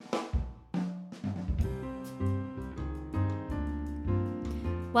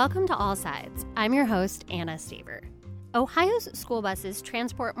Welcome to All Sides. I'm your host, Anna Staver. Ohio's school buses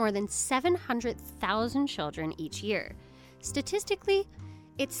transport more than 700,000 children each year. Statistically,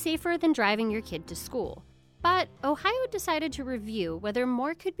 it's safer than driving your kid to school. But Ohio decided to review whether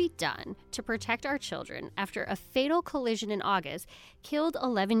more could be done to protect our children after a fatal collision in August killed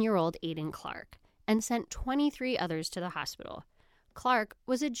 11-year-old Aiden Clark and sent 23 others to the hospital. Clark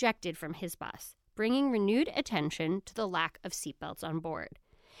was ejected from his bus, bringing renewed attention to the lack of seatbelts on board.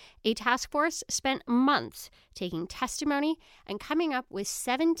 A task force spent months taking testimony and coming up with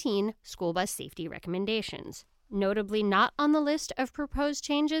 17 school bus safety recommendations. Notably not on the list of proposed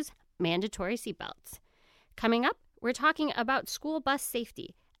changes, mandatory seatbelts. Coming up, we're talking about school bus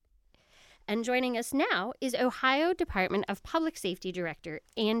safety. And joining us now is Ohio Department of Public Safety Director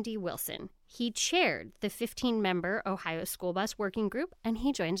Andy Wilson. He chaired the 15-member Ohio School Bus Working Group, and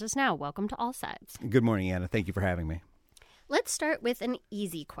he joins us now. Welcome to All Sides. Good morning, Anna. Thank you for having me. Let's start with an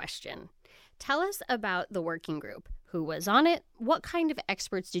easy question. Tell us about the working group. Who was on it? What kind of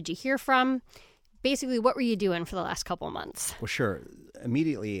experts did you hear from? Basically, what were you doing for the last couple months? Well, sure.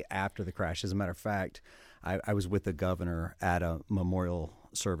 Immediately after the crash, as a matter of fact, I was with the governor at a memorial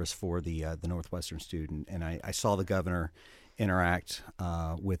service for the Northwestern student, and I saw the governor interact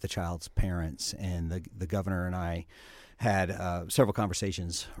with the child's parents, and the governor and I had several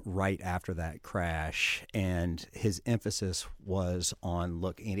conversations right after that crash, and his emphasis was on,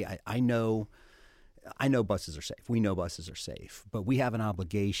 look, Andy, I know buses are safe. We know buses are safe, but we have an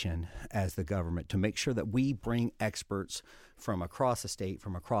obligation as the government to make sure that we bring experts from across the state,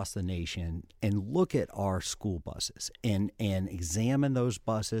 from across the nation, and look at our school buses and examine those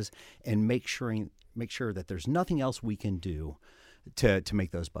buses and make sure that there's nothing else we can do to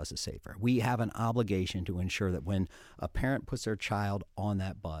make those buses safer. We have an obligation to ensure that when a parent puts their child on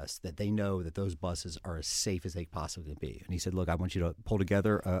that bus, that they know that those buses are as safe as they possibly can be. And he said, look, I want you to pull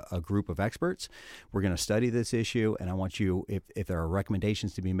together a group of experts. We're going to study this issue, and I want you, if there are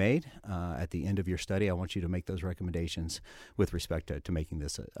recommendations to be made at the end of your study, I want you to make those recommendations with respect to making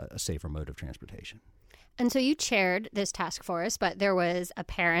this a safer mode of transportation. And so you chaired this task force, but there was a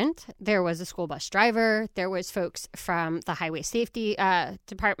parent, there was a school bus driver, there was folks from the highway safety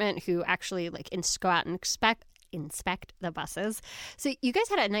department who actually go out and inspect the buses. So you guys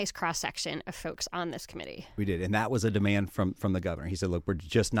had a nice cross-section of folks on this committee. We did, and that was a demand from the governor. He said, look, we're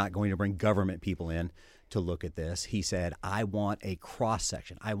just not going to bring government people in to look at this. He said, I want a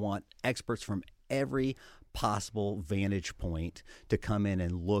cross-section. I want experts from every possible vantage point to come in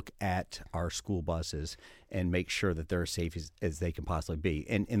and look at our school buses and make sure that they're as safe as they can possibly be.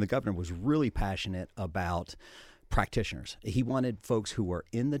 And the governor was really passionate about practitioners. He wanted folks who were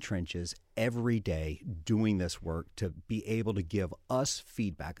in the trenches every day doing this work to be able to give us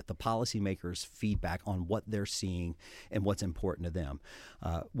feedback, the policymakers feedback on what they're seeing and what's important to them.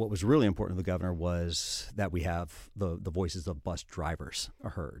 What was really important to the governor was that we have the voices of bus drivers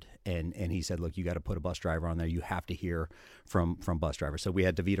heard. And he said, look, you got to put a bus driver on there. You have to hear from bus drivers. So we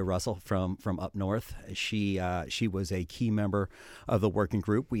had Davita Russell from up north. She was a key member of the working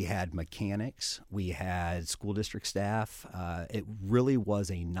group. We had mechanics. We had school district staff. It really was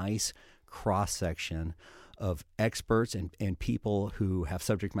a nice cross-section of experts and people who have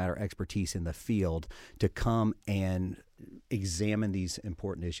subject matter expertise in the field to come and examine these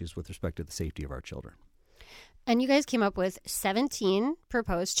important issues with respect to the safety of our children. And you guys came up with 17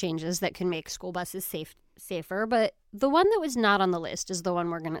 proposed changes that can make school buses safer, but the one that was not on the list is the one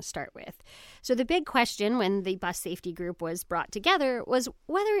we're going to start with. So the big question when the bus safety group was brought together was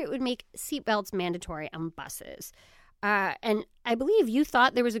whether it would make seatbelts mandatory on buses. And I believe you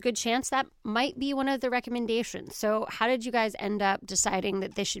thought there was a good chance that might be one of the recommendations. So how did you guys end up deciding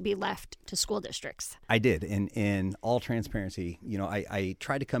that this should be left to school districts? I did. In all transparency, I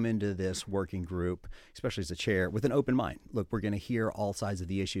tried to come into this working group, especially as a chair, with an open mind. Look, we're going to hear all sides of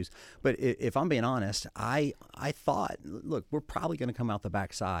the issues. But if I'm being honest, I thought, look, we're probably going to come out the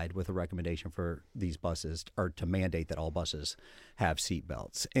backside with a recommendation for these buses or to mandate that all buses have seat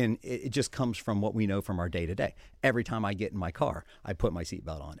belts. And it just comes from what we know from our day-to-day. Every time I get in my car, I put my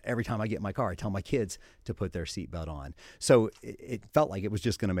seatbelt on. Every time I get in my car, I tell my kids to put their seatbelt on. So it felt like it was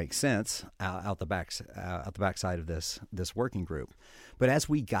just going to make sense out the backside of this working group. But as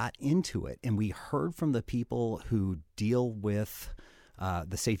we got into it and we heard from the people who deal with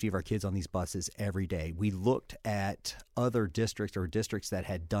the safety of our kids on these buses every day. We looked at other districts or districts that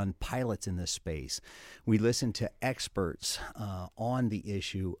had done pilots in this space. We listened to experts on the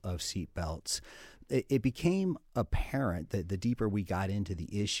issue of seatbelts. It became apparent that the deeper we got into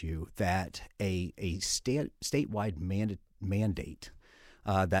the issue that a statewide mandate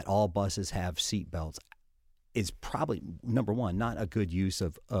that all buses have seatbelts is probably, number one, not a good use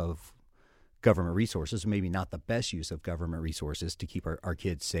of government resources, maybe not the best use of government resources to keep our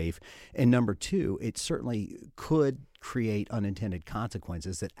kids safe. And number two, it certainly could create unintended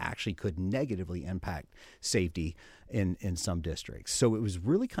consequences that actually could negatively impact safety in some districts. So it was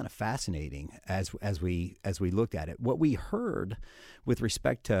really kind of fascinating as we looked at it. What we heard with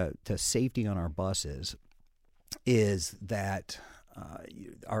respect to safety on our buses is that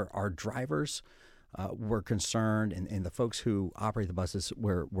our drivers were concerned, and the folks who operate the buses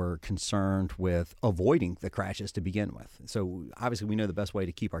were concerned with avoiding the crashes to begin with. So obviously we know the best way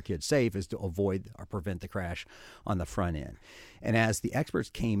to keep our kids safe is to avoid or prevent the crash on the front end. And as the experts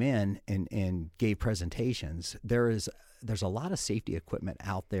came in and gave presentations, there's a lot of safety equipment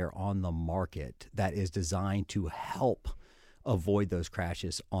out there on the market that is designed to help avoid those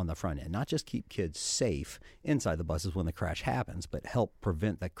crashes on the front end, not just keep kids safe inside the buses when the crash happens, but help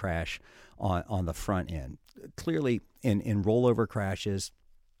prevent the crash on the front end. Clearly, in rollover crashes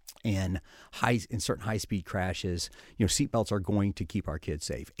and in certain high-speed crashes, seatbelts are going to keep our kids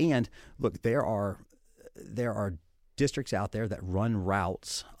safe. And look, there are districts out there that run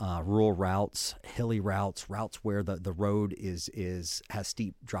routes, rural routes, hilly routes where the road has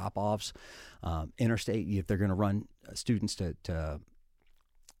steep drop-offs. Interstate, if they're going to run students to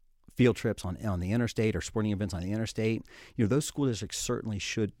field trips on the interstate or sporting events on the interstate, those school districts certainly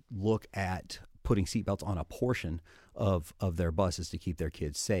should look at putting seatbelts on a portion of their buses to keep their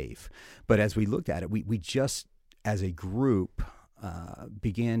kids safe. But as we looked at it, we just, as a group,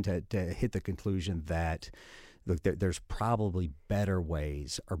 began to hit the conclusion that, look, there's probably better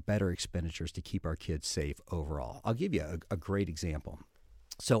ways or better expenditures to keep our kids safe overall. I'll give you a great example.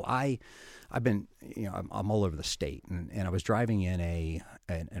 So I've been, I'm all over the state, and I was driving in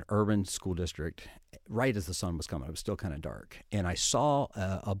an urban school district right as the sun was coming. It was still kind of dark, and I saw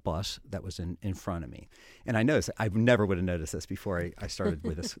a bus that was in front of me. And I noticed, I never would have noticed this before I started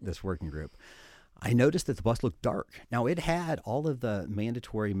with this working group. I noticed that the bus looked dark. Now, it had all of the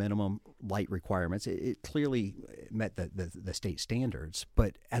mandatory minimum light requirements. It clearly met the state standards.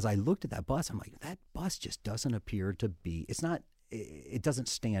 But as I looked at that bus, I'm like, that bus just doesn't appear to be, it doesn't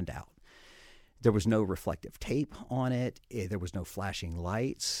stand out. There was no reflective tape on it. There was no flashing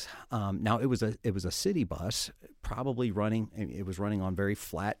lights. Now, it was a city bus, probably it was running on very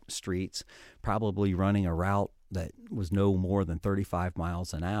flat streets, probably running a route that was no more than 35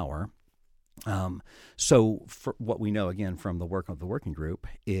 miles an hour. So for what we know, again, from the work of the working group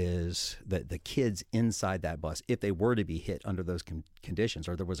is that the kids inside that bus, if they were to be hit under those conditions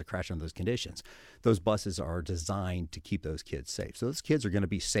or there was a crash under those conditions, those buses are designed to keep those kids safe. So those kids are going to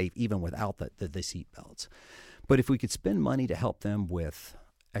be safe even without the seat belts. But if we could spend money to help them with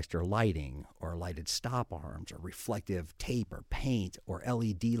extra lighting or lighted stop arms or reflective tape or paint or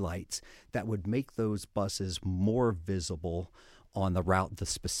LED lights that would make those buses more visible on the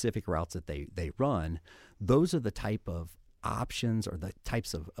specific routes that they run, those are the type of options or the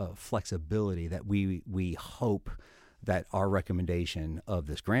types of flexibility that we hope that our recommendation of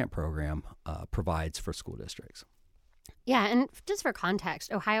this grant program provides for school districts. Yeah, and just for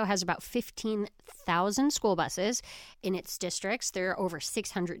context, Ohio has about 15,000 school buses in its districts. There are over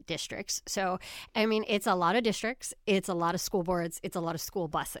 600 districts. So, I mean, it's a lot of districts, it's a lot of school boards, it's a lot of school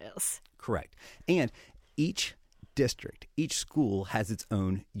buses. Correct. And each district, each school has its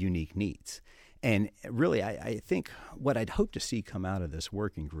own unique needs. And really, I think what I'd hope to see come out of this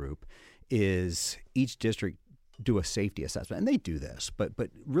working group is each district do a safety assessment. And they do this, but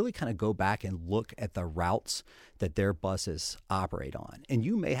really kind of go back and look at the routes that their buses operate on. And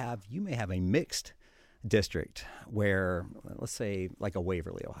you may have a mixed district where, let's say, like a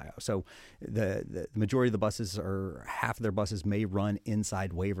Waverly, Ohio. So the majority of the buses, or half of their buses, may run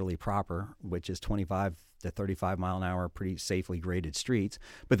inside Waverly proper, which is 25 to 35 mile an hour, pretty safely graded streets.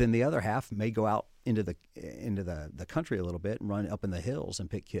 But then the other half may go out into the country a little bit and run up in the hills and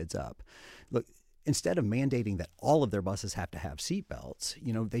pick kids up. Look, instead of mandating that all of their buses have to have seatbelts,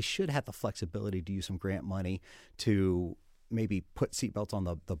 they should have the flexibility to use some grant money to maybe put seatbelts on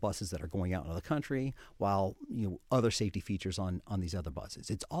the buses that are going out into the country, while other safety features on these other buses.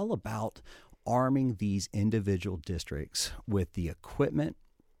 It's all about arming these individual districts with the equipment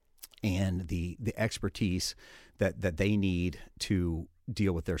and the expertise that they need to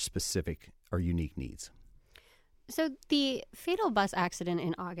deal with their specific or unique needs. So the fatal bus accident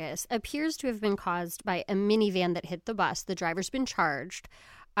in August appears to have been caused by a minivan that hit the bus. The driver's been charged,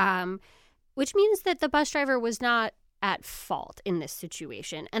 which means that the bus driver was not at fault in this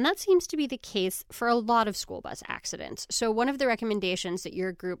situation. And that seems to be the case for a lot of school bus accidents. So one of the recommendations that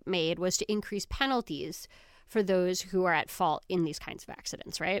your group made was to increase penalties for those who are at fault in these kinds of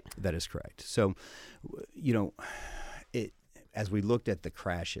accidents, right? That is correct. So, as we looked at the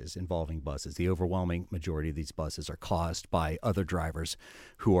crashes involving buses, the overwhelming majority of these buses are caused by other drivers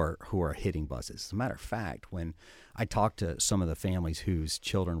who are hitting buses. As a matter of fact, when I talked to some of the families whose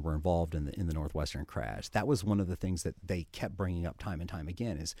children were involved in the Northwestern crash, that was one of the things that they kept bringing up time and time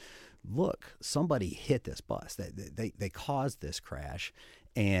again is, look, somebody hit this bus. They caused this crash,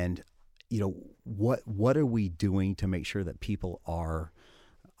 and what are we doing to make sure that people are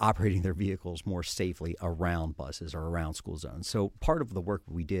operating their vehicles more safely around buses or around school zones? So part of the work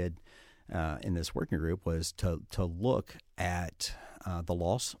we did in this working group was to look at the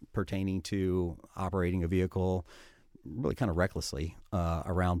laws pertaining to operating a vehicle really kind of recklessly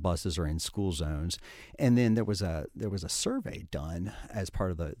around buses or in school zones. And then there was a survey done as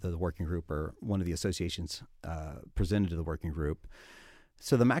part of the working group, or one of the associations presented to the working group.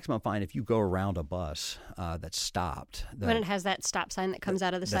 So the maximum fine, if you go around a bus that's stopped. When it has that stop sign that comes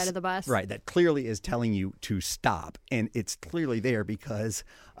out of the side of the bus. Right, that clearly is telling you to stop. And it's clearly there because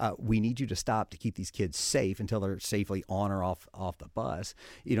we need you to stop to keep these kids safe until they're safely on or off the bus.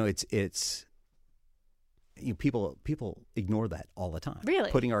 People ignore that all the time. Really?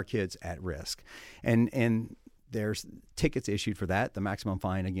 Putting our kids at risk. And there's tickets issued for that. The maximum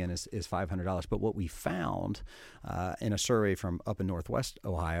fine, again, is $500. But what we found in a survey from up in Northwest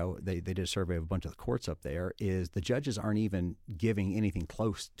Ohio, they did a survey of a bunch of the courts up there, is the judges aren't even giving anything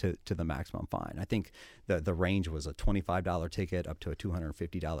close to the maximum fine. I think the range was a $25 ticket up to a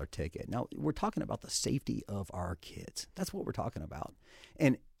 $250 ticket. Now, we're talking about the safety of our kids. That's what we're talking about.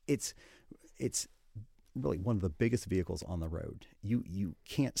 And it's really one of the biggest vehicles on the road. You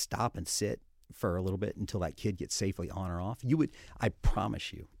can't stop and sit for a little bit until that kid gets safely on or off. I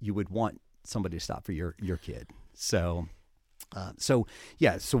promise you would want somebody to stop for your kid. So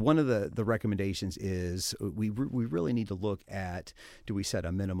one of the recommendations is we really need to look at, do we set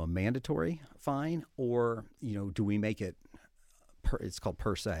a minimum mandatory fine, or do we make it it's called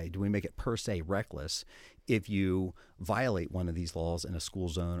per se. Do we make it per se reckless if you violate one of these laws in a school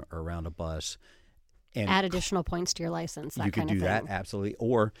zone or around a bus? And add additional points to your license, that kind of thing. You could do that, absolutely.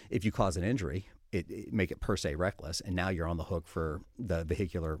 Or if you cause an injury, it make it per se reckless, and now you're on the hook for the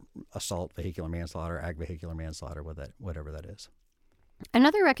vehicular assault, vehicular manslaughter, ag vehicular manslaughter, whatever that is.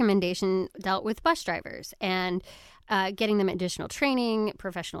 Another recommendation dealt with bus drivers and getting them additional training,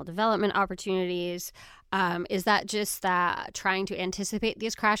 professional development opportunities. Is that just that trying to anticipate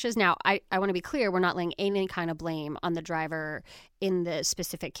these crashes? Now, I want to be clear, we're not laying any kind of blame on the driver in the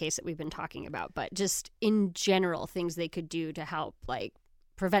specific case that we've been talking about, but just in general, things they could do to help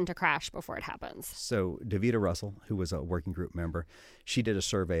prevent a crash before it happens. So Davita Russell, who was a working group member, she did a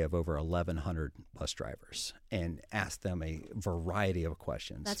survey of over 1,100 bus drivers and asked them a variety of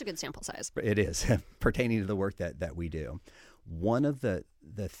questions. That's a good sample size. It is, pertaining to the work that we do. One of the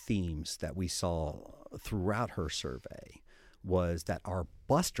themes that we saw throughout her survey was that our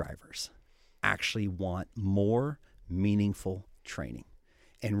bus drivers actually want more meaningful training.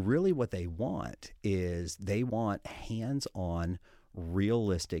 And really what they want is they want hands-on,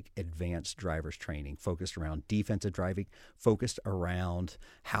 realistic advanced driver's training focused around defensive driving, focused around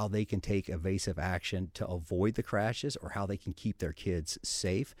how they can take evasive action to avoid the crashes or how they can keep their kids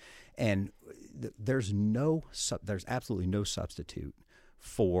safe. And there's absolutely no substitute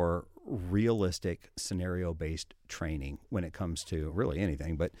for realistic scenario-based training when it comes to really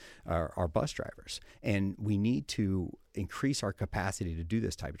anything but our bus drivers. And we need to increase our capacity to do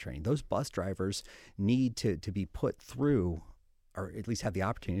this type of training. Those bus drivers need to be put through, or at least have the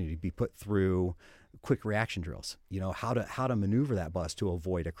opportunity to be put through, quick reaction drills. How to maneuver that bus to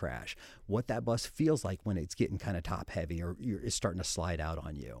avoid a crash, what that bus feels like when it's getting kind of top heavy or it's starting to slide out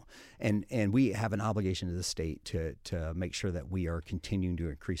on you. And we have an obligation to the state to make sure that we are continuing to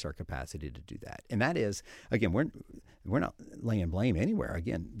increase our capacity to do that. And that is, again, we're not laying blame anywhere.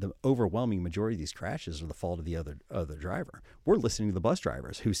 Again, the overwhelming majority of these crashes are the fault of the other driver. We're listening to the bus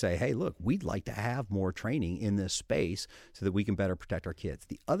drivers who say, hey, look, we'd like to have more training in this space so that we can better protect our kids.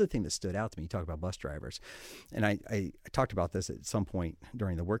 The other thing that stood out to me, you talk about bus drivers, and I talked about this at some point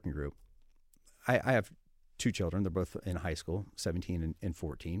during the working group. I have two children. They're both in high school, 17 and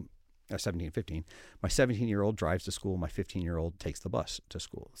 14. 17 and 15. My 17-year-old drives to school. My 15-year-old takes the bus to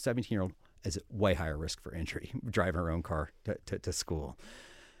school. 17-year-old is at way higher risk for injury, driving her own car to school.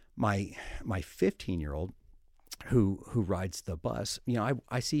 My 15-year-old who rides the bus,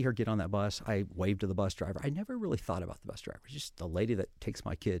 I see her get on that bus. I wave to the bus driver. I never really thought about the bus driver, just the lady that takes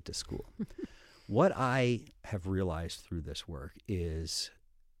my kid to school. What I have realized through this work is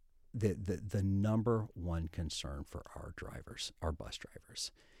the number one concern for our drivers, our bus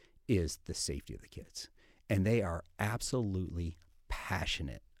drivers, is the safety of the kids. and they are absolutely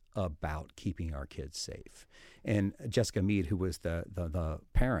passionate about keeping our kids safe. And Jessica Mead, who was the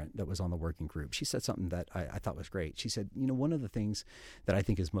parent that was on the working group, she said something that I thought was great. She said, one of the things that I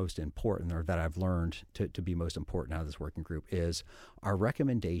think is most important, or that I've learned to be most important out of this working group, is our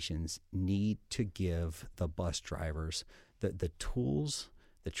recommendations need to give the bus drivers the tools,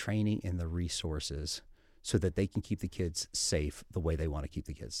 the training, and the resources so that they can keep the kids safe the way they want to keep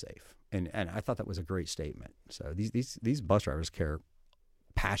the kids safe. And I thought that was a great statement. So these bus drivers care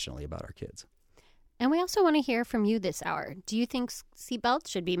passionately about our kids. And we also want to hear from you this hour. Do you think seatbelts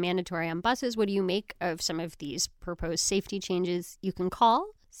should be mandatory on buses? What do you make of some of these proposed safety changes? You can call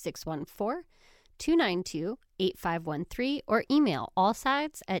 614-292-8513 or email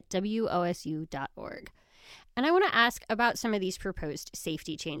allsides@wosu.org. And I want to ask about some of these proposed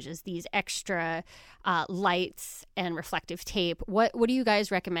safety changes, these extra lights and reflective tape. What are you guys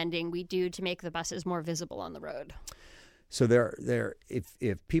recommending we do to make the buses more visible on the road? So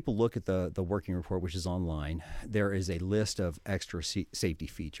if people look at the working report, which is online, there is a list of extra safety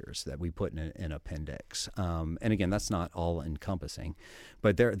features that we put in an appendix. And again, that's not all encompassing,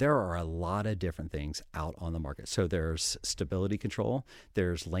 but there are a lot of different things out on the market. So there's stability control,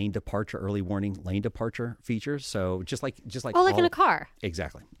 there's lane departure, early warning lane departure features. So just like in a car.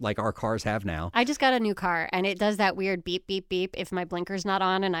 Exactly, like our cars have now. I just got a new car, and it does that weird beep beep beep if my blinker's not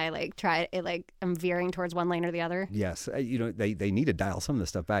on, and I try it, I'm veering towards one lane or the other. Yes. They need to dial some of this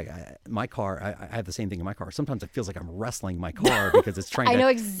stuff back. My car, I have the same thing in my car. Sometimes it feels like I'm wrestling my car because it's trying I know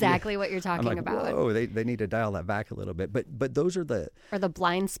exactly what you're talking about. Whoa, they need to dial that back a little bit. But those are the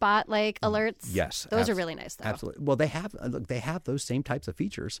blind spot alerts. Yes, those are really nice though. Absolutely. Well, they have those same types of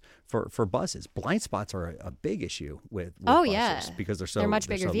features for buses. Blind spots are a big issue with buses because they're much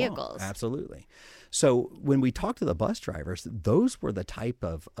bigger vehicles. Long. Absolutely. So when we talked to the bus drivers, those were the type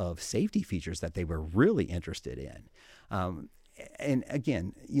of safety features that they were really interested in. And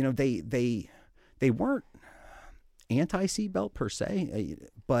again, they weren't anti-seatbelt per se,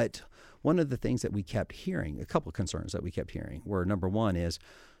 but one of the things that we kept hearing, a couple of concerns that we kept hearing were, number one is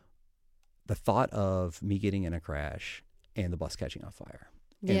the thought of me getting in a crash and the bus catching on fire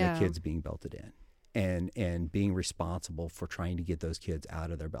and the kids being belted in. And being responsible for trying to get those kids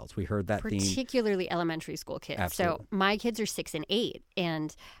out of their belts. We heard that particularly elementary school kids. Absolutely. So my kids are 6 and 8,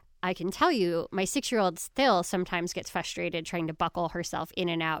 and I can tell you my 6-year-old still sometimes gets frustrated trying to buckle herself in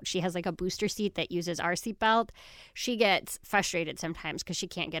and out. She has a booster seat that uses our seatbelt. She gets frustrated sometimes because she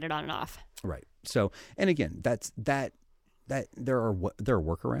can't get it on and off. Right. So, and again, that there are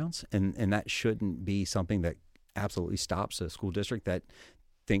workarounds, and that shouldn't be something that absolutely stops a school district that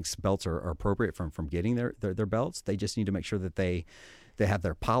thinks belts are appropriate from getting their belts. They just need to make sure that they have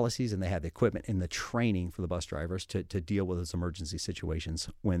their policies and they have the equipment and the training for the bus drivers to deal with those emergency situations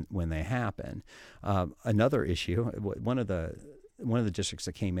when they happen. Another issue, one of the districts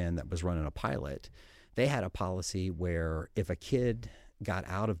that came in that was running a pilot, they had a policy where if a kid got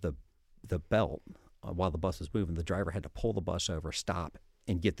out of the belt while the bus was moving, the driver had to pull the bus over, stop,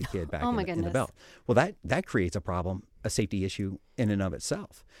 and get the kid back in the belt. Well, that creates a problem, a safety issue in and of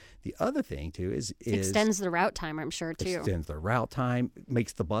itself. The other thing, too, is extends the route time, I'm sure, too. Extends the route time,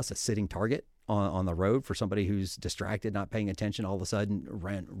 makes the bus a sitting target on the road for somebody who's distracted, not paying attention, all of a sudden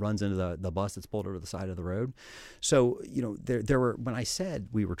runs into the bus that's pulled over the side of the road. So, there were, when I said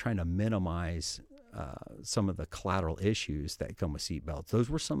we were trying to minimize some of the collateral issues that come with seatbelts,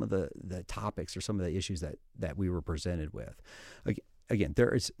 those were some of the topics or some of the issues that we were presented with. Again,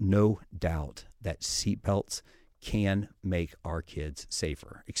 there is no doubt that seatbelts can make our kids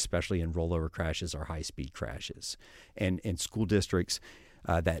safer, especially in rollover crashes or high-speed crashes. And school districts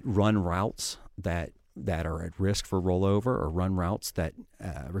that run routes that are at risk for rollover or run routes that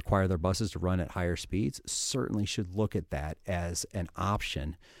require their buses to run at higher speeds certainly should look at that as an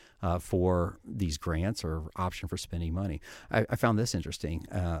option for these grants or option for spending money. I found this interesting.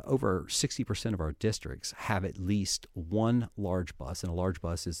 Over 60% of our districts have at least one large bus, and a large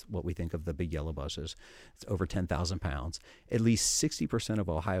bus is what we think of the big yellow buses. It's over 10,000 pounds. At least 60% of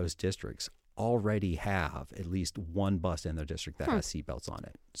Ohio's districts already have at least one bus in their district that has seatbelts on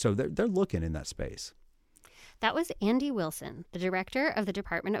it. So they're looking in that space. That was Andy Wilson, the director of the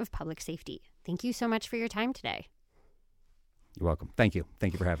Department of Public Safety. Thank you so much for your time today. You're welcome. Thank you.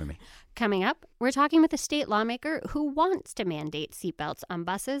 Thank you for having me. Coming up, we're talking with a state lawmaker who wants to mandate seatbelts on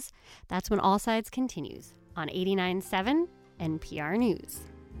buses. That's when All Sides continues on 89.7 NPR News.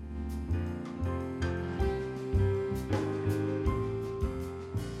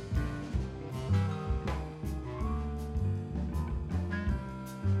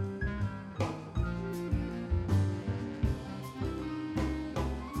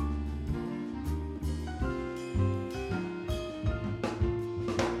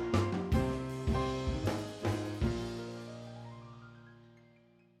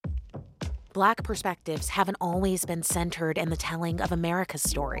 Black perspectives haven't always been centered in the telling of America's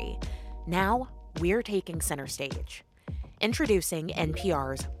story. Now, we're taking center stage. Introducing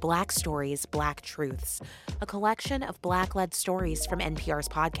NPR's Black Stories, Black Truths, a collection of Black-led stories from NPR's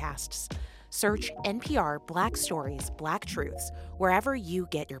podcasts. Search NPR Black Stories, Black Truths wherever you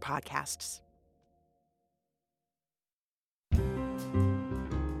get your podcasts.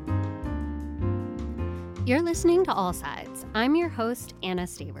 You're listening to All Sides. I'm your host, Anna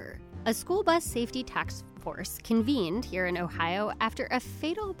Staver. A school bus safety task force convened here in Ohio after a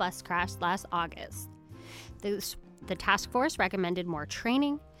fatal bus crash last August. The task force recommended more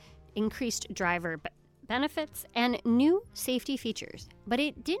training, increased driver benefits, and new safety features, but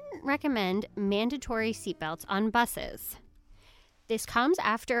it didn't recommend mandatory seatbelts on buses. This comes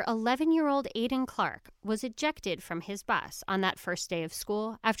after 11-year-old Aiden Clark was ejected from his bus on that first day of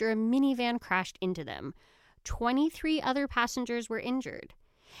school after a minivan crashed into them. 23 other passengers were injured.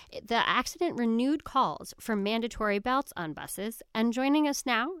 The accident renewed calls for mandatory belts on buses, and joining us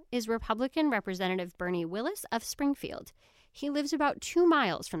now is Republican Representative Bernie Willis of Springfield. He lives about 2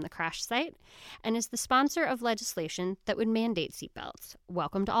 miles from the crash site and is the sponsor of legislation that would mandate seatbelts.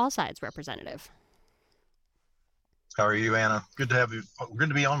 Welcome to All Sides, Representative. How are you, Anna? Good to have you. Good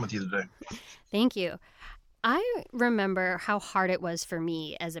to be on with you today. Thank you. I remember how hard it was for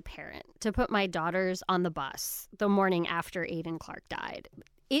me as a parent to put my daughters on the bus the morning after Aiden Clark died.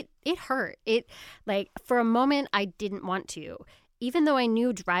 It hurt. For a moment, I didn't want to. Even though I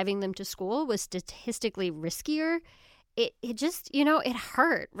knew driving them to school was statistically riskier, it just, it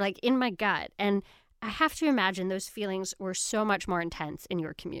hurt, in my gut. And I have to imagine those feelings were so much more intense in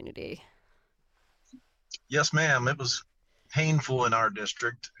your community. Yes, ma'am. It was painful in our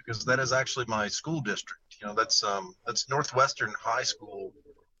district because that is actually my school district. That's Northwestern High School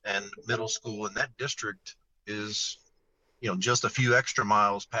and middle school, and that district is just a few extra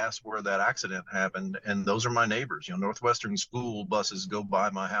miles past where that accident happened. And those are my neighbors. Northwestern school buses go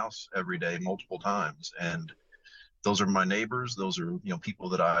by my house every day, multiple times. And those are my neighbors. Those are, people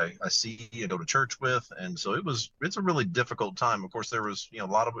that I see and go to church with. And so it's a really difficult time. Of course, there was, a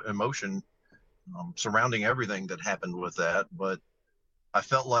lot of emotion surrounding everything that happened with that. But I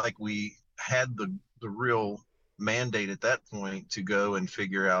felt like we had the real mandate at that point to go and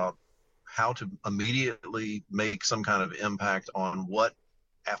figure out how to immediately make some kind of impact on what,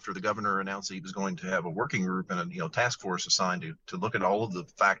 after the governor announced that he was going to have a working group and a task force assigned to look at all of the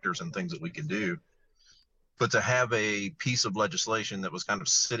factors and things that we could do, but to have a piece of legislation that was kind of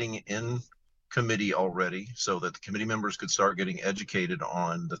sitting in committee already so that the committee members could start getting educated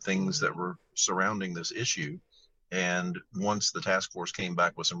on the things that were surrounding this issue. And once the task force came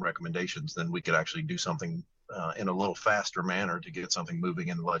back with some recommendations, then we could actually do something in a little faster manner to get something moving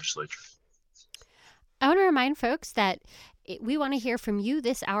in the legislature. I want to remind folks that we want to hear from you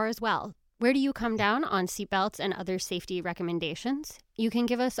this hour as well. Where do you come down on seatbelts and other safety recommendations? You can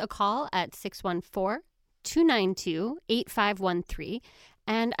give us a call at 614-292-8513.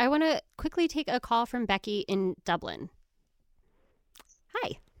 And I want to quickly take a call from Becky in Dublin.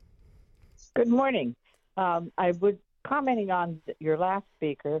 Hi. Good morning. I would, commenting on your last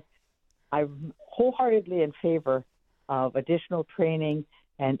speaker, I'm wholeheartedly in favor of additional training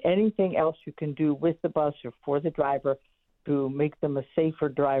and anything else you can do with the bus or for the driver to make them a safer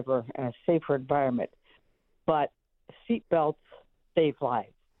driver and a safer environment. But seatbelts save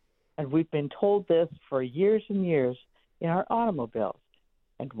lives. And we've been told this for years and years in our automobiles.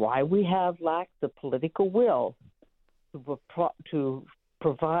 And why we have lacked the political will to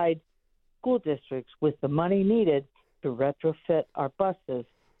provide school districts with the money needed to retrofit our buses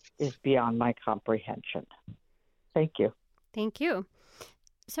is beyond my comprehension. Thank you. Thank you.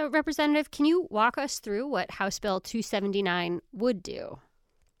 So, Representative, can you walk us through what House Bill 279 would do?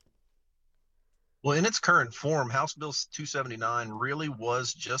 Well, in its current form, House Bill 279 really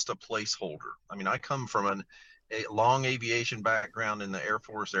was just a placeholder. I mean, I come from a long aviation background in the Air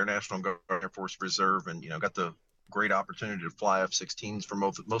Force, Air National Guard, Air Force Reserve, and, got the great opportunity to fly F-16s for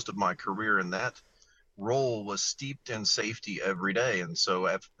most of my career, and that role was steeped in safety every day. And so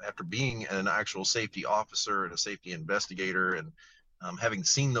after being an actual safety officer and a safety investigator and having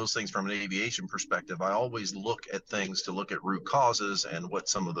seen those things from an aviation perspective, I always look at things to look at root causes and what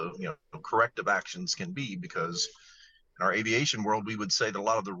some of the corrective actions can be, because in our aviation world, we would say that a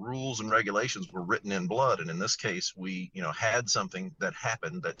lot of the rules and regulations were written in blood. And in this case, we had something that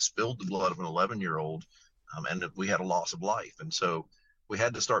happened that spilled the blood of an 11-year-old, and we had a loss of life. And so we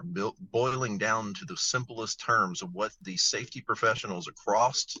had to start boiling down to the simplest terms of what the safety professionals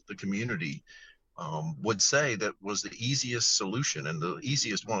across the community would say that was the easiest solution, and the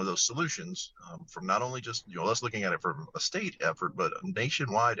easiest one of those solutions from not only just us looking at it from a state effort, but a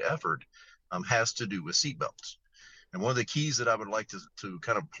nationwide effort, has to do with seatbelts. And one of the keys that I would like to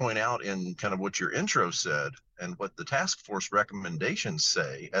kind of point out in kind of what your intro said and what the task force recommendations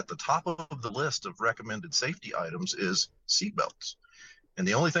say at the top of the list of recommended safety items is seatbelts. And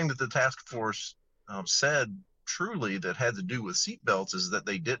the only thing that the task force said truly that had to do with seatbelts is that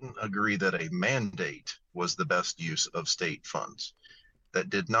they didn't agree that a mandate was the best use of state funds. That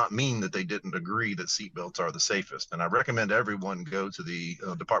did not mean that they didn't agree that seatbelts are the safest. And I recommend everyone go to the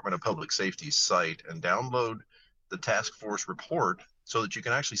Department of Public Safety's site and download the task force report so that you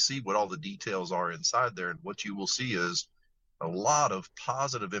can actually see what all the details are inside there. And what you will see is a lot of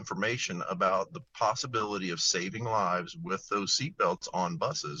positive information about the possibility of saving lives with those seatbelts on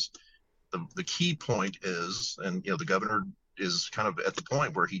buses. The key point is, and the governor is kind of at the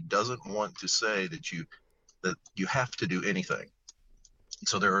point where he doesn't want to say that you have to do anything.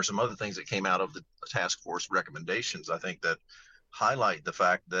 So there are some other things that came out of the task force recommendations, I think, that highlight the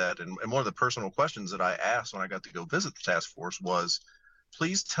fact that, and one of the personal questions that I asked when I got to go visit the task force was,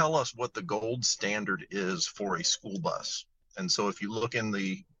 please tell us what the gold standard is for a school bus. And so if you look in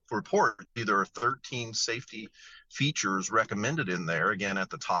the report, there are 13 safety features recommended in there. Again, at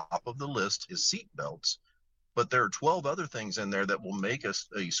the top of the list is seat belts, but there are 12 other things in there that will make a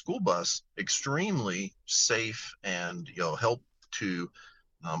school bus extremely safe and help to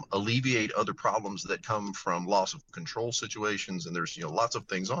alleviate other problems that come from loss of control situations. And there's lots of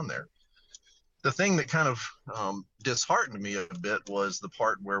things on there. The thing that kind of disheartened me a bit was the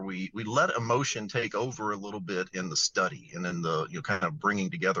part where we let emotion take over a little bit in the study and in the kind of bringing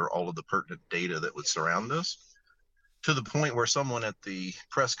together all of the pertinent data that would surround this, to the point where someone at the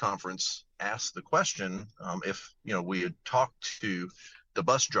press conference asked the question if we had talked to the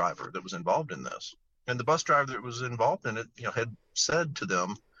bus driver that was involved in this. And the bus driver that was involved in it had said to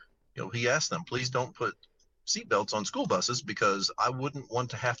them, he asked them, please don't put seatbelts on school buses, because I wouldn't want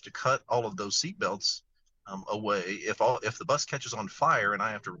to have to cut all of those seatbelts away. If the bus catches on fire and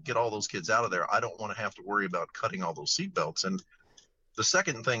I have to get all those kids out of there, I don't want to have to worry about cutting all those seatbelts. And the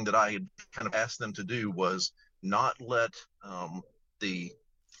second thing that I had kind of asked them to do was not let the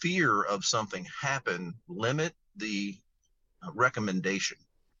fear of something happen limit the recommendation,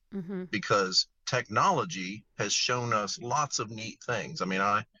 because technology has shown us lots of neat things. I mean,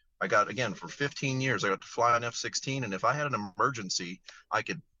 I got, again, for 15 years, I got to fly an F-16, and if I had an emergency, I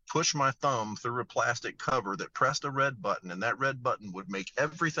could push my thumb through a plastic cover that pressed a red button, and that red button would make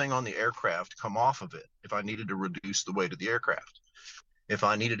everything on the aircraft come off of it if I needed to reduce the weight of the aircraft. If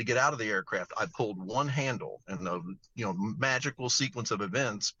I needed to get out of the aircraft, I pulled one handle, and the magical sequence of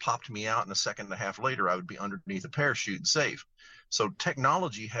events popped me out, and a second and a half later, I would be underneath a parachute and safe. So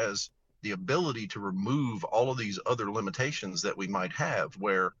technology has the ability to remove all of these other limitations that we might have,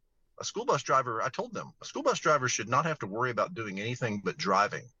 where a school bus driver, I told them, a school bus driver should not have to worry about doing anything but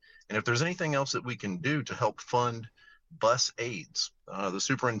driving. And if there's anything else that we can do to help fund bus aids, the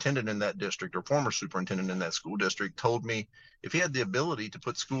superintendent in that district, or former superintendent in that school district, told me if he had the ability to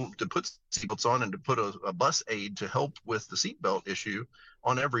put seatbelts on and to put a bus aid to help with the seatbelt issue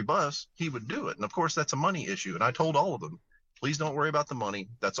on every bus, he would do it. And of course, that's a money issue. And I told all of them, please don't worry about the money.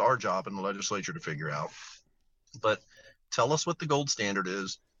 That's our job in the legislature to figure out. But tell us what the gold standard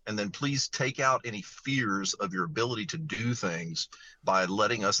is. And then please take out any fears of your ability to do things by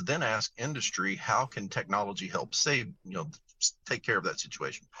letting us then ask industry, how can technology help take care of that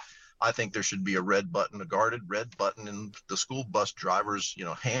situation? I think there should be a red button, a guarded red button in the school bus driver's,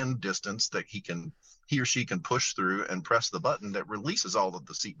 hand distance that he or she can push through and press the button that releases all of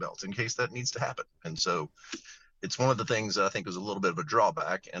the seatbelts in case that needs to happen. And so it's one of the things that I think was a little bit of a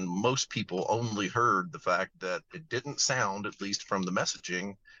drawback, and most people only heard the fact that it didn't sound, at least from the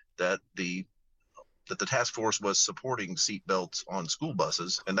messaging, that the task force was supporting seatbelts on school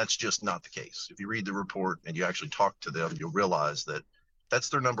buses, and that's just not the case. If you read the report and you actually talk to them, you'll realize that that's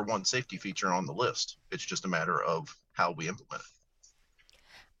their number one safety feature on the list. It's just a matter of how we implement it.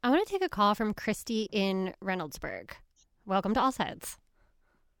 I want to take a call from Christy in Reynoldsburg. Welcome to All Sides.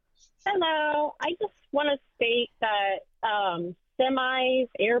 Hello. I just want to state that semis,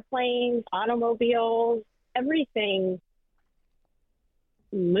 airplanes, automobiles, everything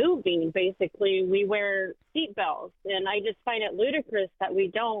moving, basically, we wear seatbelts. And I just find it ludicrous that we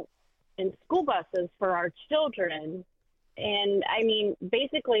don't in school buses for our children. And I mean,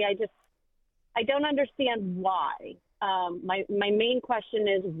 basically, I don't understand why. My main question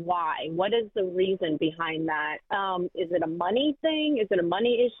is why? What is the reason behind that? Is it a money thing? Is it a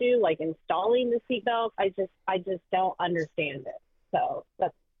money issue, like installing the seatbelt? I just don't understand it. So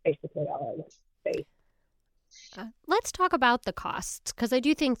that's basically all I want to say. Let's talk about the costs, because I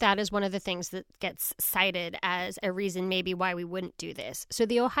do think that is one of the things that gets cited as a reason maybe why we wouldn't do this. So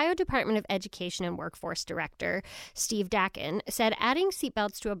the Ohio Department of Education and Workforce Director, Steve Dakin, said adding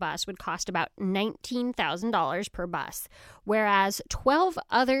seatbelts to a bus would cost about $19,000 per bus, whereas 12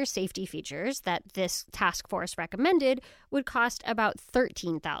 other safety features that this task force recommended would cost about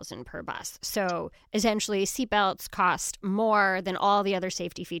 $13,000 per bus. So essentially, seatbelts cost more than all the other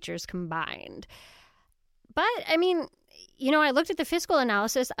safety features combined. But, I mean, I looked at the fiscal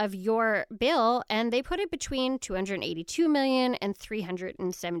analysis of your bill, and they put it between $282 million and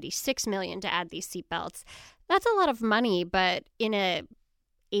 $376 million to add these seatbelts. That's a lot of money, but in a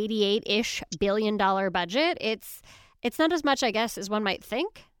 $88-ish billion budget, it's not as much, I guess, as one might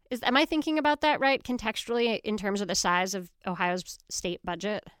think. Am I thinking about that right, contextually, in terms of the size of Ohio's state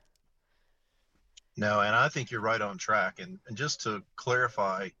budget? No, and I think you're right on track. And just to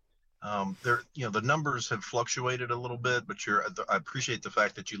clarify, the numbers have fluctuated a little bit, but I appreciate the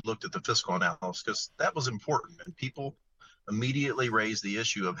fact that you looked at the fiscal analysis, because that was important, and people immediately raised the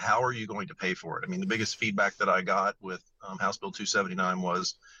issue of how are you going to pay for it. I mean, the biggest feedback that I got with House Bill 279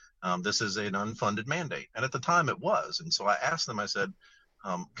 was this is an unfunded mandate, and at the time it was. And so I asked them, I said,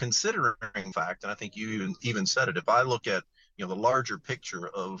 considering fact, and I think you even said it, if I look at the larger picture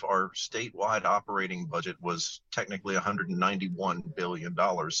of our statewide operating budget was technically $191 billion.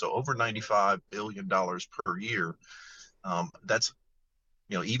 So over $95 billion per year. That's,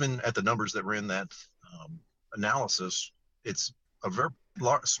 even at the numbers that were in that analysis, it's a very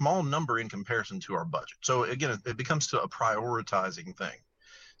small number in comparison to our budget. So again, it becomes to a prioritizing thing.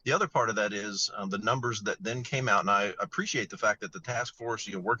 The other part of that is the numbers that then came out, and I appreciate the fact that the task force,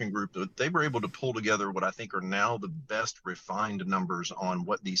 working group, they were able to pull together what I think are now the best refined numbers on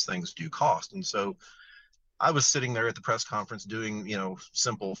what these things do cost. And so I was sitting there at the press conference doing,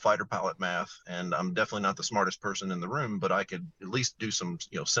 simple fighter pilot math, and I'm definitely not the smartest person in the room, but I could at least do some,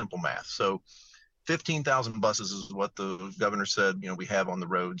 simple math. So 15,000 buses is what the governor said, we have on the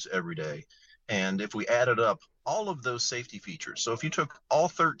roads every day. And if we added up all of those safety features, so if you took all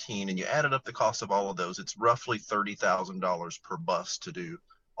 13 and you added up the cost of all of those, it's roughly $30,000 per bus to do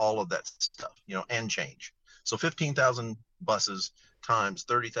all of that stuff, and change. So 15,000 buses times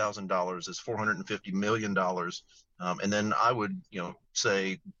 $30,000 is $450 million. And then I would,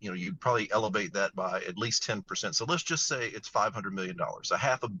 say, you'd probably elevate that by at least 10%. So let's just say it's $500 million,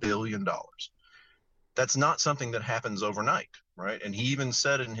 $500 million. That's not something that happens overnight, right? And he even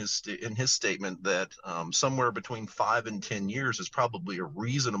said in his statement that somewhere between 5 and 10 years is probably a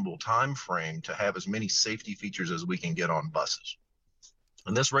reasonable time frame to have as many safety features as we can get on buses.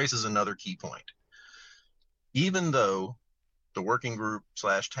 And this raises another key point. Even though the working group /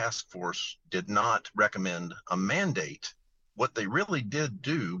 task force did not recommend a mandate, what they really did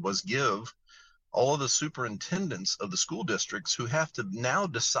do was give all of the superintendents of the school districts who have to now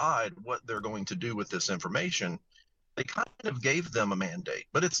decide what they're going to do with this information, they kind of gave them a mandate,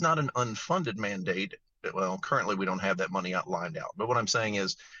 but it's not an unfunded mandate. Well, currently we don't have that money lined out. But what I'm saying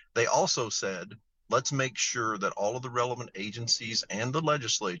is they also said, let's make sure that all of the relevant agencies and the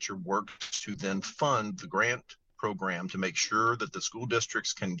legislature work to then fund the grant program to make sure that the school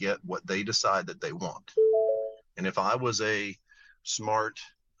districts can get what they decide that they want. And if I was a smart,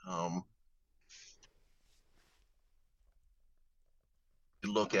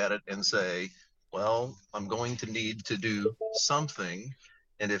 look at it and say, well, I'm going to need to do something.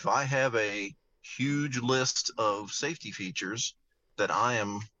 And if I have a huge list of safety features that I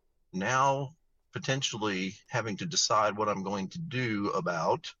am now potentially having to decide what I'm going to do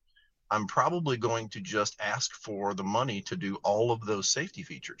about, I'm probably going to just ask for the money to do all of those safety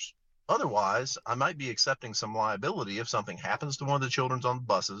features. Otherwise, I might be accepting some liability if something happens to one of the children on the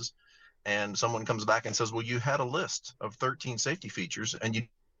buses and someone comes back and says, well, you had a list of 13 safety features and you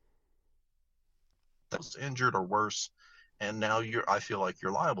was injured or worse, and now I feel like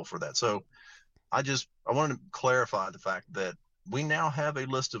you're liable for that. So I wanted to clarify the fact that we now have a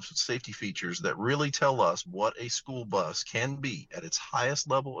list of safety features that really tell us what a school bus can be at its highest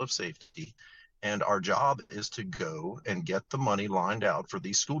level of safety. And our job is to go and get the money lined out for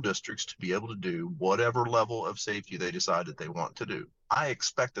these school districts to be able to do whatever level of safety they decide that they want to do. I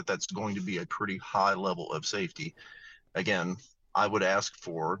expect that that's going to be a pretty high level of safety. Again, I would ask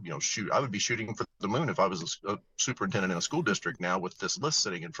for, I would be shooting for the moon if I was a superintendent in a school district now with this list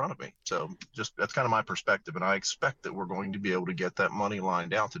sitting in front of me. So that's kind of my perspective. And I expect that we're going to be able to get that money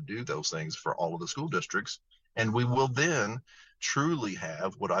lined out to do those things for all of the school districts. And we will then truly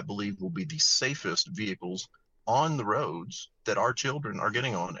have what I believe will be the safest vehicles on the roads that our children are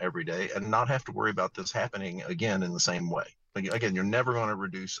getting on every day and not have to worry about this happening again in the same way. Again, you're never going to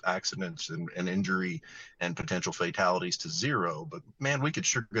reduce accidents and injury and potential fatalities to zero, but man, we could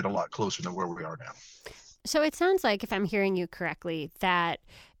sure get a lot closer than where we are now. So it sounds like, if I'm hearing you correctly, that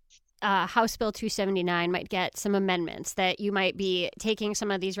House Bill 279 might get some amendments, that you might be taking some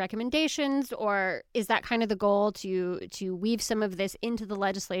of these recommendations, or is that kind of the goal, to weave some of this into the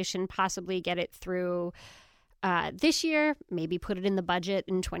legislation, possibly get it through this year, maybe put it in the budget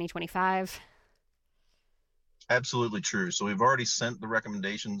in 2025? Absolutely true. So we've already sent the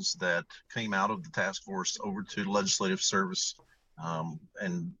recommendations that came out of the task force over to Legislative Service,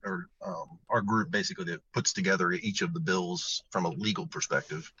 and our group basically that puts together each of the bills from a legal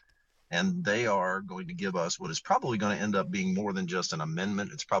perspective. And they are going to give us what is probably going to end up being more than just an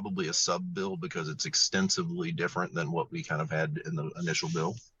amendment. It's probably a sub bill because it's extensively different than what we kind of had in the initial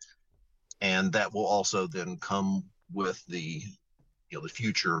bill. And that will also then come with the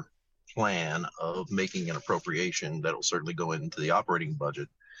future plan of making an appropriation that will certainly go into the operating budget.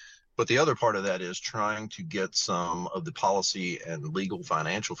 But the other part of that is trying to get some of the policy and legal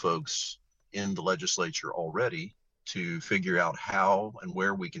financial folks in the legislature already to figure out how and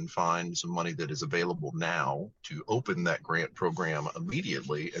where we can find some money that is available now to open that grant program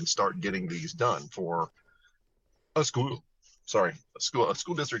immediately and start getting these done for a school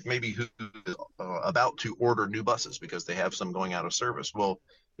district maybe who is about to order new buses because they have some going out of service. Well,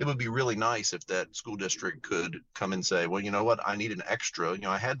 it would be really nice if that school district could come and say, well, you know what, I need an extra.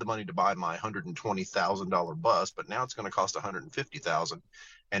 I had the money to buy my $120,000 bus, but now it's going to cost $150,000.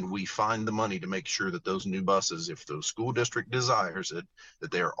 And we find the money to make sure that those new buses, if the school district desires it,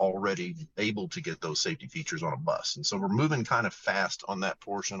 that they are already able to get those safety features on a bus. And so we're moving kind of fast on that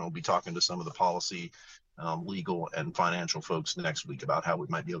portion. I'll be talking to some of the policy, legal, and financial folks next week about how we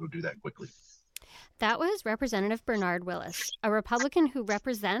might be able to do that quickly. That was Representative Bernard Willis, a Republican who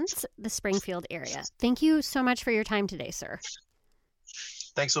represents the Springfield area. Thank you so much for your time today, sir.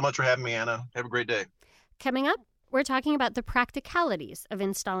 Thanks so much for having me, Anna. Have a great day. Coming up, we're talking about the practicalities of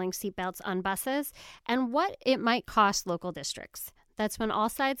installing seatbelts on buses and what it might cost local districts. That's when All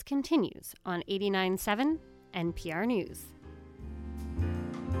Sides continues on 89.7 NPR News.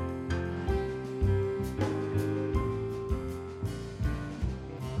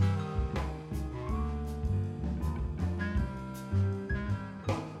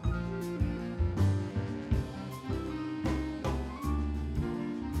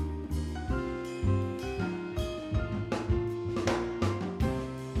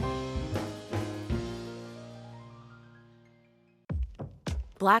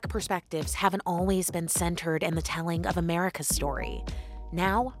 Black perspectives haven't always been centered in the telling of America's story.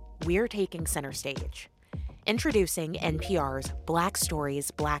 Now, we're taking center stage. Introducing NPR's Black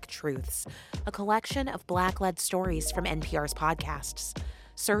Stories, Black Truths, a collection of Black-led stories from NPR's podcasts.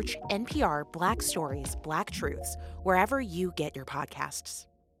 Search NPR Black Stories, Black Truths wherever you get your podcasts.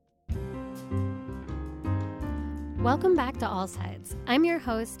 Welcome back to All Sides. I'm your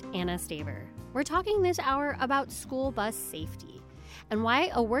host, Anna Staver. We're talking this hour about school bus safety and why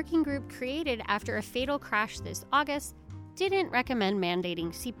a working group created after a fatal crash this August didn't recommend mandating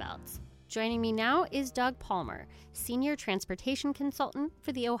seatbelts. Joining me now is Doug Palmer, Senior Transportation Consultant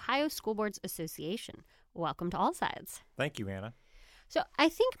for the Ohio School Boards Association. Welcome to All Sides. Thank you, Anna. So I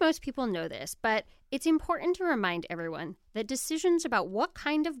think most people know this, but it's important to remind everyone that decisions about what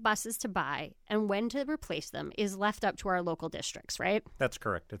kind of buses to buy and when to replace them is left up to our local districts, right? That's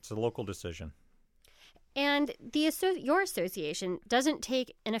correct. It's a local decision. And your association doesn't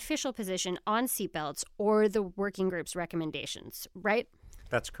take an official position on seatbelts or the working group's recommendations, right?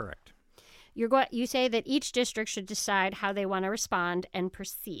 That's correct. You say that each district should decide how they want to respond and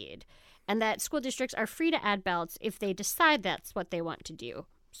proceed, and that school districts are free to add belts if they decide that's what they want to do.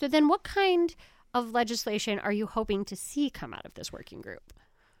 So then what kind of legislation are you hoping to see come out of this working group?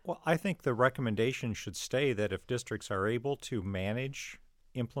 Well, I think the recommendation should stay that if districts are able to manage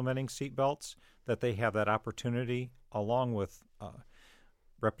implementing seatbelts, that they have that opportunity, along with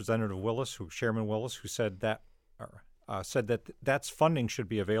Representative Willis, Chairman Willis, who said that that's funding should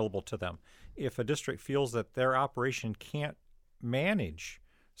be available to them. If a district feels that their operation can't manage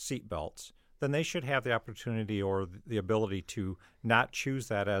seatbelts, then they should have the opportunity or the ability to not choose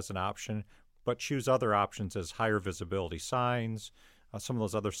that as an option, but choose other options as higher visibility signs, some of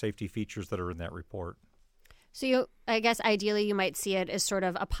those other safety features that are in that report. So I guess ideally you might see it as sort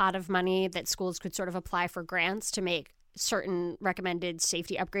of a pot of money that schools could sort of apply for grants to make certain recommended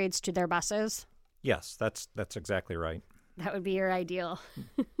safety upgrades to their buses? Yes, that's exactly right. That would be your ideal.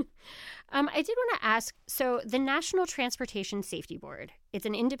 I did want to ask, so the National Transportation Safety Board, it's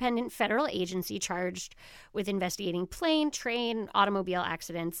an independent federal agency charged with investigating plane, train, automobile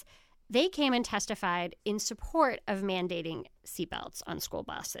accidents. They came and testified in support of mandating seatbelts on school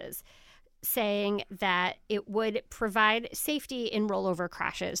buses, saying that it would provide safety in rollover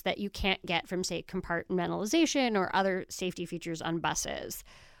crashes that you can't get from, say, compartmentalization or other safety features on buses.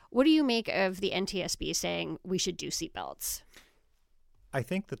 What do you make of the NTSB saying we should do seatbelts? I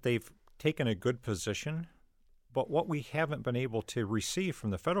think that they've taken a good position, but what we haven't been able to receive from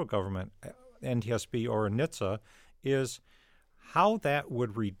the federal government, NTSB or NHTSA, is how that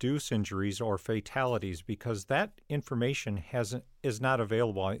would reduce injuries or fatalities, because that information is not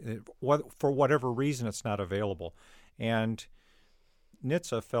available. For whatever reason, it's not available. And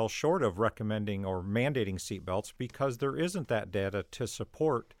NHTSA fell short of recommending or mandating seatbelts because there isn't that data to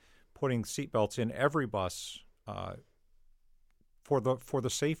support putting seatbelts in every bus for the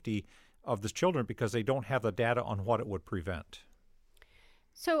safety of the children, because they don't have the data on what it would prevent.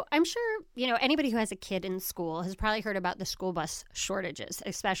 So I'm sure, anybody who has a kid in school has probably heard about the school bus shortages,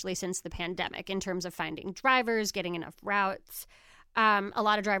 especially since the pandemic, in terms of finding drivers, getting enough routes. A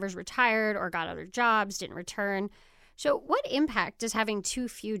lot of drivers retired or got other jobs, didn't return. So what impact does having too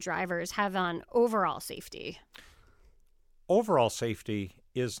few drivers have on overall safety? Overall safety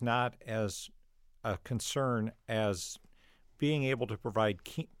is not as a concern as being able to provide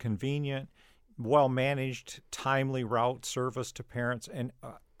convenient, well-managed, timely route service to parents. And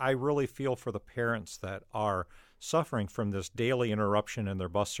I really feel for the parents that are suffering from this daily interruption in their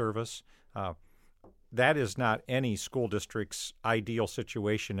bus service. That is not any school district's ideal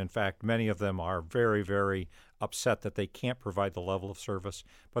situation. In fact, many of them are very, very upset that they can't provide the level of service.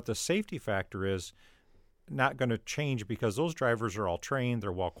 But the safety factor is not going to change because those drivers are all trained,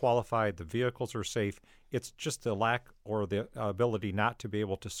 they're well qualified, the vehicles are safe. It's just the lack or the ability not to be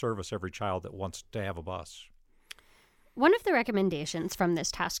able to service every child that wants to have a bus. One of the recommendations from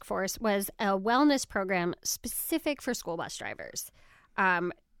this task force was a wellness program specific for school bus drivers.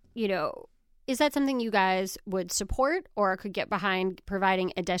 Is that something you guys would support or could get behind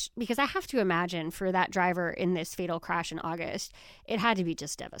providing because I have to imagine for that driver in this fatal crash in August, it had to be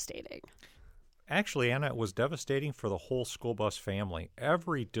just devastating. Actually, Anna, it was devastating for the whole school bus family.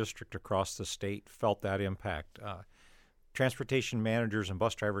 Every district across the state felt that impact. Transportation managers and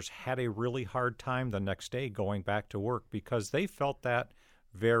bus drivers had a really hard time the next day going back to work because they felt that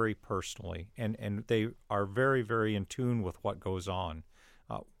very personally, and they are very, very in tune with what goes on.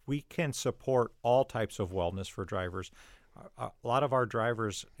 We can support all types of wellness for drivers. A lot of our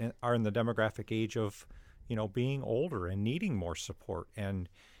drivers are in the demographic age of, being older and needing more support, and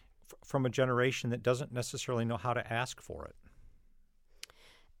from a generation that doesn't necessarily know how to ask for it.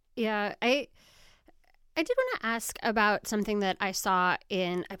 Yeah, I did want to ask about something that I saw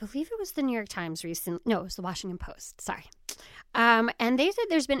in, I believe it was the New York Times recently. No, it was the Washington Post. Sorry. And they said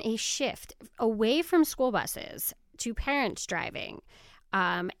there's been a shift away from school buses to parents driving.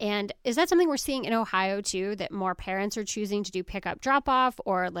 And is that something we're seeing in Ohio, too, that more parents are choosing to do pickup drop-off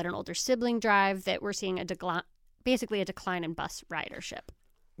or let an older sibling drive, that we're seeing basically a decline in bus ridership?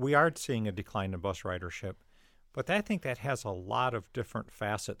 We are seeing a decline in bus ridership, but I think that has a lot of different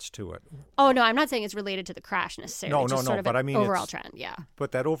facets to it. Oh, no, I'm not saying it's related to the crash necessarily. No, but I mean overall trend, yeah.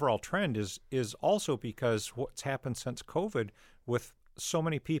 But that overall trend is also because what's happened since COVID with so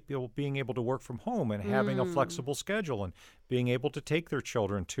many people being able to work from home and having a flexible schedule and being able to take their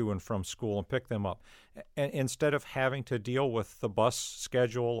children to and from school and pick them up, instead of having to deal with the bus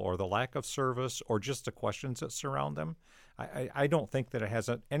schedule or the lack of service or just the questions that surround them. I don't think that it has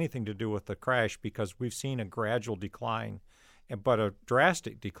anything to do with the crash, because we've seen a gradual decline, but a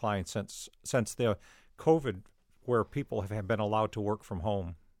drastic decline since the COVID, where people have been allowed to work from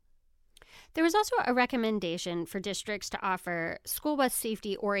home. There was also a recommendation for districts to offer school bus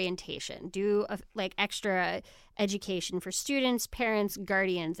safety orientation, do extra education for students, parents,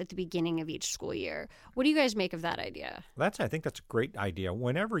 guardians at the beginning of each school year. What do you guys make of that idea? I think that's a great idea.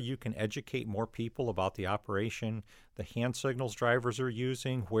 Whenever you can educate more people about the operation, the hand signals drivers are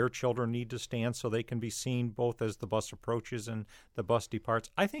using, where children need to stand so they can be seen both as the bus approaches and the bus departs,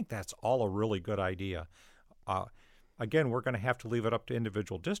 I think that's all a really good idea. Again, we're going to have to leave it up to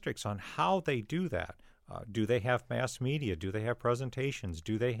individual districts on how they do that. Do they have mass media? Do they have presentations?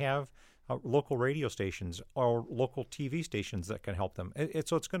 Do they have local radio stations or local TV stations that can help them?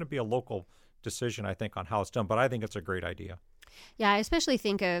 So it's going to be a local decision, I think, on how it's done. But I think it's a great idea. Yeah, I especially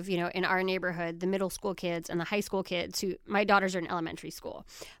think of, in our neighborhood, the middle school kids and the high school kids my daughters are in elementary school.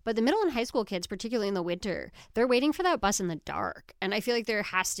 But the middle and high school kids, particularly in the winter, they're waiting for that bus in the dark. And I feel like there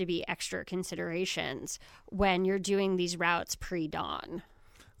has to be extra considerations when you're doing these routes pre-dawn.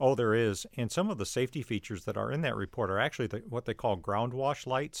 Oh, there is. And some of the safety features that are in that report are actually what they call ground wash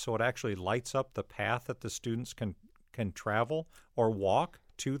lights. So it actually lights up the path that the students can travel or walk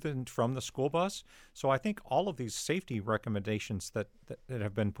from the school bus. So I think all of these safety recommendations that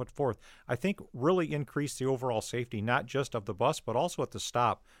have been put forth, I think really increase the overall safety, not just of the bus, but also at the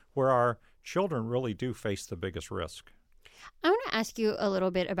stop, where our children really do face the biggest risk. I want to ask you a little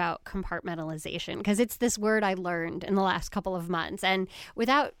bit about compartmentalization, because it's this word I learned in the last couple of months. And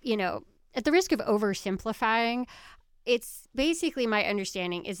without, at the risk of oversimplifying, it's basically, my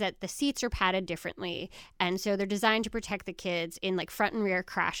understanding is that the seats are padded differently. And so they're designed to protect the kids in like front and rear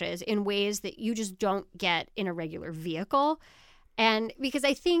crashes in ways that you just don't get in a regular vehicle. And because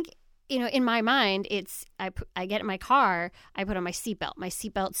I think, in my mind, it's I get in my car, I put on my seatbelt. My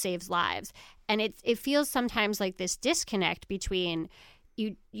seatbelt saves lives. And it feels sometimes like this disconnect between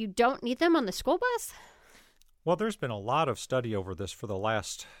you don't need them on the school bus. Well, there's been a lot of study over this for the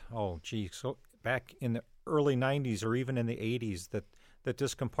last, so back in the early 90s or even in the 80s, that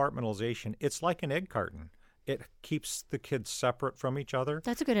this compartmentalization, it's like an egg carton. It keeps the kids separate from each other.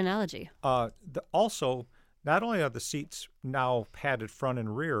 That's a good analogy. Also, not only are the seats now padded front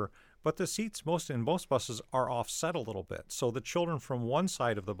and rear, but the seats in most buses are offset a little bit. So the children from one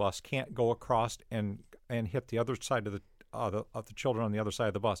side of the bus can't go across and hit the other side of the children on the other side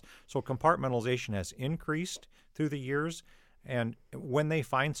of the bus. So compartmentalization has increased through the years. And when they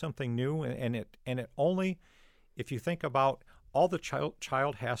find something new, and it only, if you think about all the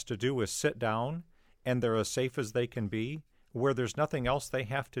child has to do is sit down, and they're as safe as they can be, where there's nothing else they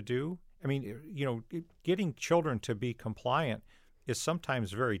have to do. I mean, getting children to be compliant is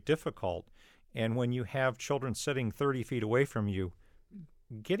sometimes very difficult. And when you have children sitting 30 feet away from you,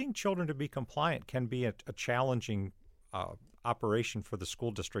 getting children to be compliant can be a challenging operation for the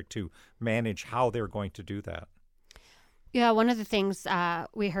school district to manage how they're going to do that. Yeah, one of the things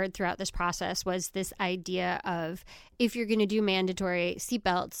we heard throughout this process was this idea of, if you're going to do mandatory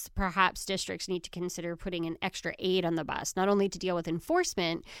seatbelts, perhaps districts need to consider putting an extra aid on the bus, not only to deal with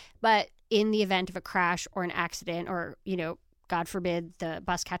enforcement, but in the event of a crash or an accident, or, God forbid, the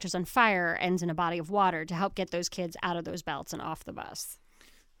bus catches on fire, ends in a body of water, to help get those kids out of those belts and off the bus.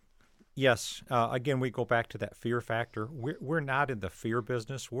 Yes. Again, we go back to that fear factor. We're not in the fear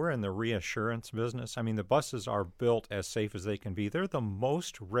business. We're in the reassurance business. I mean, the buses are built as safe as they can be. They're the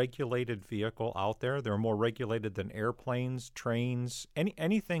most regulated vehicle out there. They're more regulated than airplanes, trains,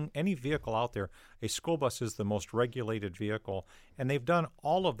 any vehicle out there. A school bus is the most regulated vehicle, and they've done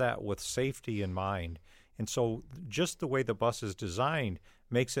all of that with safety in mind. And so just the way the bus is designed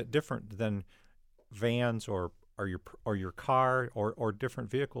makes it different than vans or your car or different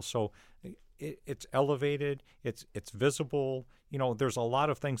vehicles. So it's elevated, it's visible. There's a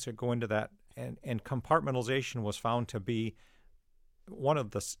lot of things that go into that, and compartmentalization was found to be one of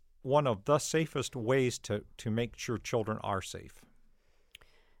the safest ways to make sure children are safe.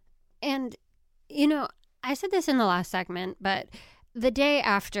 And I said this in the last segment, but the day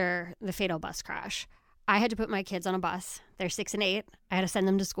after the fatal bus crash, I had to put my kids on a bus. They're 6 and 8. I had to send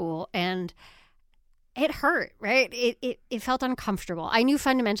them to school, and it hurt, right? It felt uncomfortable. I knew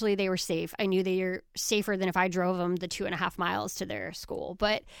fundamentally they were safe. I knew they were safer than if I drove them the 2.5 miles to their school.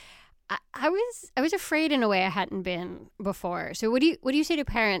 But I was afraid in a way I hadn't been before. So what do you say to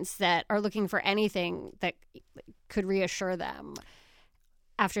parents that are looking for anything that could reassure them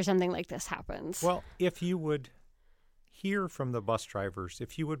after something like this happens? Well, if you would hear from the bus drivers,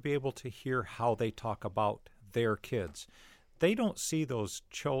 if you would be able to hear how they talk about their kids. They don't see those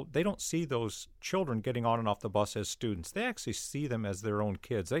children getting on and off the bus as students. They actually see them as their own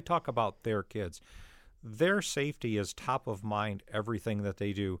kids. They talk about their kids. Their safety is top of mind, everything that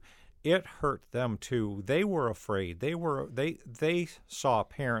they do. It hurt them too. They were afraid. They saw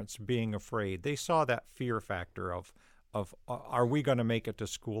parents being afraid. They saw that fear factor of are we going to make it to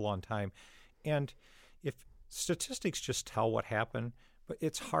school on time? And if statistics just tell what happened, but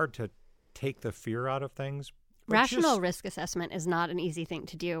it's hard to take the fear out of things. Rational risk assessment is not an easy thing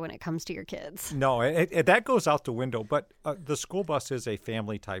to do when it comes to your kids. No, that goes out the window. But the school bus is a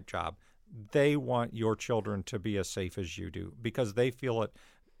family-type job. They want your children to be as safe as you do because they feel it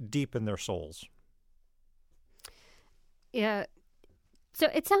deep in their souls. Yeah. So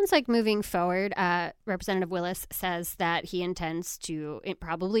it sounds like moving forward, Representative Willis says that he intends to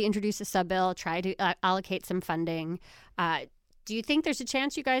probably introduce a sub-bill, try to allocate some funding. Do you think there's a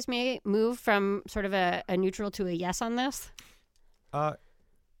chance you guys may move from sort of a neutral to a yes on this?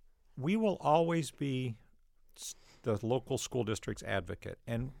 We will always be the local school district's advocate,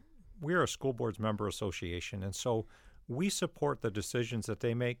 and we're a school board's member association, and so we support the decisions that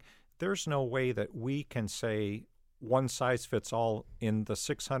they make. There's no way that we can say one size fits all in the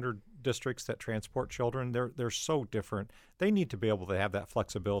 600 districts that transport children. They're so different. They need to be able to have that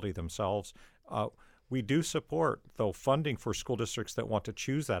flexibility themselves. We do support, though, funding for school districts that want to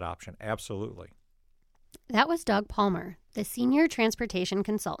choose that option. Absolutely. That was Doug Palmer, the Senior Transportation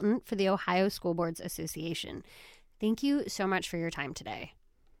Consultant for the Ohio School Boards Association. Thank you so much for your time today.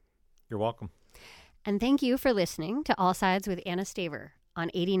 You're welcome. And thank you for listening to All Sides with Anna Staver on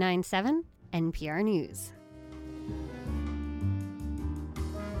 89.7 NPR News.